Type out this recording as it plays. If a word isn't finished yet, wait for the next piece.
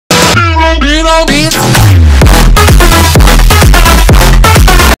Hi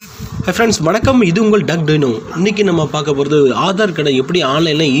friends, வணக்கம். இது உங்கள் டக் டுனோ. இன்னைக்கு நம்ம பார்க்க போறது ஆதார் கார்டை எப்படி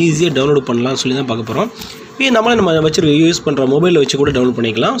ஆன்லைன்ல ஈஸியா டவுன்லோட் பண்ணலாம்னு சொல்லி தான் பார்க்க போறோம். நம்ம வச்சிருக்க யூஸ் பண்ற மொபைல்ல வச்சு கூட டவுன்லோட்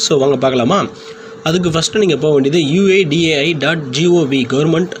பண்ணிக்கலாம். சோ வாங்க பார்க்கலாமா? அதுக்கு ஃபர்ஸ்ட் நீங்க போக வேண்டியது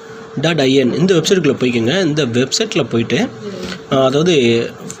uadai.gov.government.in இந்த வெப்சைட்க்குள்ள போய்க்கங்க. இந்த வெப்சைட்ல போய்ட்டு அதாவது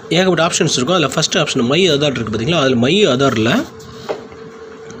ஏகப்பட்ட ஆப்ஷன்ஸ் இருக்கும். அதுல ஃபர்ஸ்ட் ஆப்ஷன் மை ஆதார் இருக்கு பாத்தீங்களா? அதுல மை ஆதார்ல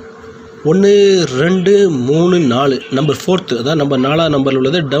 1 2 3 4 நம்பர் 4th அதான் நம்பர் 4ஆம் நம்பர்ல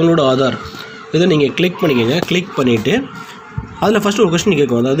உள்ளது டவுன்லோட் ஆதார். இதை நீங்கள் கிளிக் பண்ணிக்கங்க. கிளிக் பண்ணிவிட்டு அதில் ஃபஸ்ட்டு ஒரு கொஸ்டின்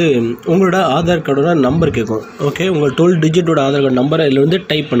கேட்கும். அதாவது உங்களோட ஆதார் கார்டோட நம்பர் கேட்கும். ஓகே, உங்கள் 12 டிஜிட்டோட ஆதார் கார்டு நம்பரை இதில் வந்து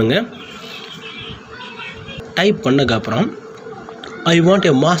டைப் பண்ணுங்கள். டைப் பண்ணதுக்கப்புறம் I want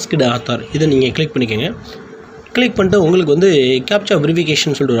a masked Aadhaar இதை நீங்கள் கிளிக் பண்ணிக்கோங்க. கிளிக் பண்ணிட்டு உங்களுக்கு வந்து கேப்சா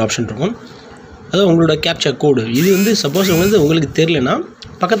வெரிஃபிகேஷன் சொல்லிட்டு ஒரு ஆப்ஷன் இருக்கும். அதாவது உங்களோட கேப்சா கோடு இது வந்து சப்போஸ் உங்களுக்கு தெரியலனா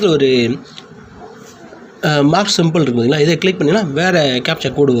பக்கத்தில் ஒரு மார்க் சிம்பிள் இருக்குது பார்த்தீங்களா? இதை கிளிக் பண்ணிங்கன்னா வேறு கேப்சா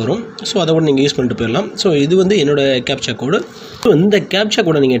கோடு வரும். ஸோ அதை கூட நீங்கள் யூஸ் பண்ணிட்டு போயிடலாம். ஸோ இது வந்து என்னோடய கேப்சா கோடு. ஸோ இந்த கேப்சா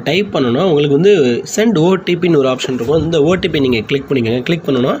கோடை நீங்கள் டைப் பண்ணணும். உங்களுக்கு வந்து சென்ட் ஓடிபின்னு ஒரு ஆப்ஷன் இருக்கும். இந்த ஓடிபி நீங்கள் கிளிக் பண்ணிக்கோங்க. கிளிக்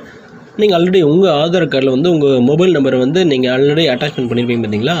பண்ணணும் நீங்கள் ஆல்ரெடி உங்கள் ஆதார் கார்டில் வந்து உங்கள் மொபைல் நம்பரை வந்து நீங்கள் ஆல்ரெடி அட்டாச்மெண்ட் பண்ணியிருப்பீங்க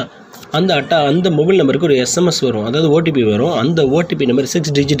பார்த்தீங்களா? அந்த மொபைல் நம்பருக்கு ஒரு எஸ்எம்எஸ் வரும், அதாவது ஓடிபி வரும். அந்த ஓடிபி நம்பர்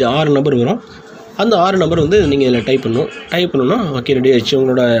 6 டிஜிட் 6 நம்பர் வரும். அந்த 6 நம்பர் வந்து நீங்கள் இதில் டைப் பண்ணணும்னா ஓகே ரெடி ஆகிடுச்சு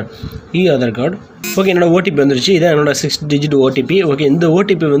உங்களோட ஆதார் கார்டு. ஓகே, என்னோட ஓடிபி வந்துருச்சு. இதான் என்னோட 6 டிஜிட் ஓடிபி. ஓகே, இந்த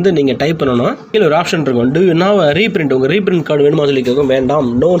ஓடிபி வந்து நீங்கள் டைப் பண்ணணும். கீழே ஒரு ஆப்ஷன் இருக்கும். நான் ரீப்ரிண்ட் உங்கள் ரீப்ரிண்ட் கார்டு வேணுமா சொல்லி கேட்கும். வேண்டாம்,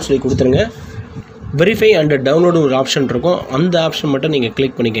 நோன்னு சொல்லி கொடுத்துருங்க. வெரிஃபை அண்ட் டவுன்லோடு ஒரு ஆப்ஷன் இருக்கும். அந்த ஆப்ஷன் மட்டும் நீங்கள்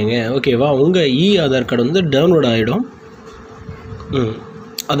கிளிக் பண்ணிக்கோங்க. ஓகேவா? உங்கள் ஆதார் கார்டு வந்து டவுன்லோட் ஆகிடும்.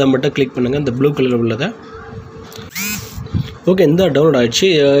 அதை மட்டும் கிளிக் பண்ணுங்கள். இந்த ப்ளூ கலர் உள்ளதை. ஓகே, இந்த டவுன்லோட் ஆகிடுச்சு.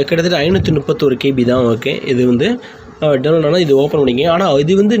 கிட்டத்தட்ட 531 KB தான். ஓகே, இது வந்து டவுன்லோட் ஆனால் இது ஓப்பன் பண்ணிங்க. ஆனால்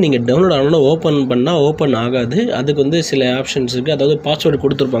இது வந்து நீங்கள் டவுன்லோட் ஆனோன்னா ஓப்பன் ஆகாது. அதுக்கு வந்து சில ஆப்ஷன்ஸ் இருக்குது. அதாவது பாஸ்வேர்டு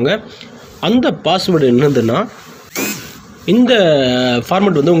கொடுத்துருப்பாங்க. அந்த பாஸ்வேர்டு என்னதுன்னா இந்த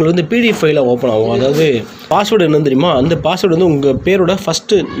ஃபார்மெட் வந்து உங்களுக்கு வந்து PDF ஃபைலாக ஓப்பன் ஆகும். அதாவது பாஸ்வேர்டு என்ன தெரியுமா? அந்த பாஸ்வேர்டு வந்து உங்கள் பேரோட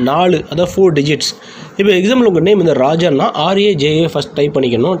ஃபஸ்ட்டு 4 அதாவது 4 டிஜிட்ஸ். இப்போ எக்ஸாம்பிள் உங்கள் நேம் இந்த ராஜான்னா RAJA ஃபஸ்ட் டைப்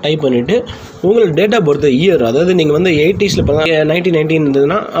பண்ணிக்கணும். டைப் பண்ணிவிட்டு உங்களுக்கு டேட் ஆஃப் பர்த் இயர், அதாவது நீங்கள் வந்து 80s 1919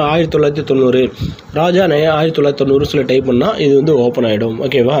 இருந்ததுன்னா 1990, ராஜா 1990 சொல்லி டைப் பண்ணால் இது வந்து ஓப்பன் ஆகிடும்.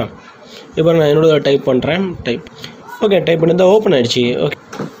 ஓகேவா? இப்போ நான் என்னோட டைப் பண்ணுறேன். ஓகே, டைப் பண்ணி தான் ஓப்பன் ஆகிடுச்சு.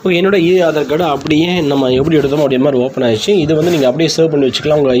 ஓகே, என்னோட ஆதார் கார்டு அப்படியே நம்ம எப்படி எடுத்தோமோ அப்படியே மாதிரி ஓப்பன் ஆகிடுச்சு. இது வந்து நீங்கள் அப்படியே சேவ் பண்ணி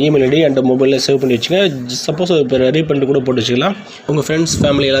வச்சுக்கலாம். உங்கள் இமெயில் ஐடி அண்ட் மொபைலில் சேவ் பண்ணி வச்சுங்க. சப்போஸ் இப்போ ரீப்ரிண்ட் கூட போட்டு வச்சுக்கலாம். உங்கள் ஃப்ரெண்ட்ஸ்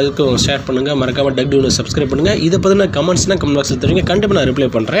ஃபேமிலி எல்லாத்துக்கும் ஷேர் பண்ணுங்கள். மறக்காமல் டக் டுனோ சப்ஸ்கிரைப் பண்ணுங்கள். இதை பற்றின கமெண்ட்ஸ்னால் கமெண்ட் பாக்ஸில் தெரியுங்க. கண்டிப்பாக நான் ரிப்ளை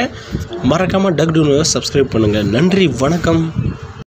பண்ணுறேன். மறக்காமல் டக் டுனோ சப்ஸ்கிரைப் பண்ணுங்கள். நன்றி, வணக்கம்.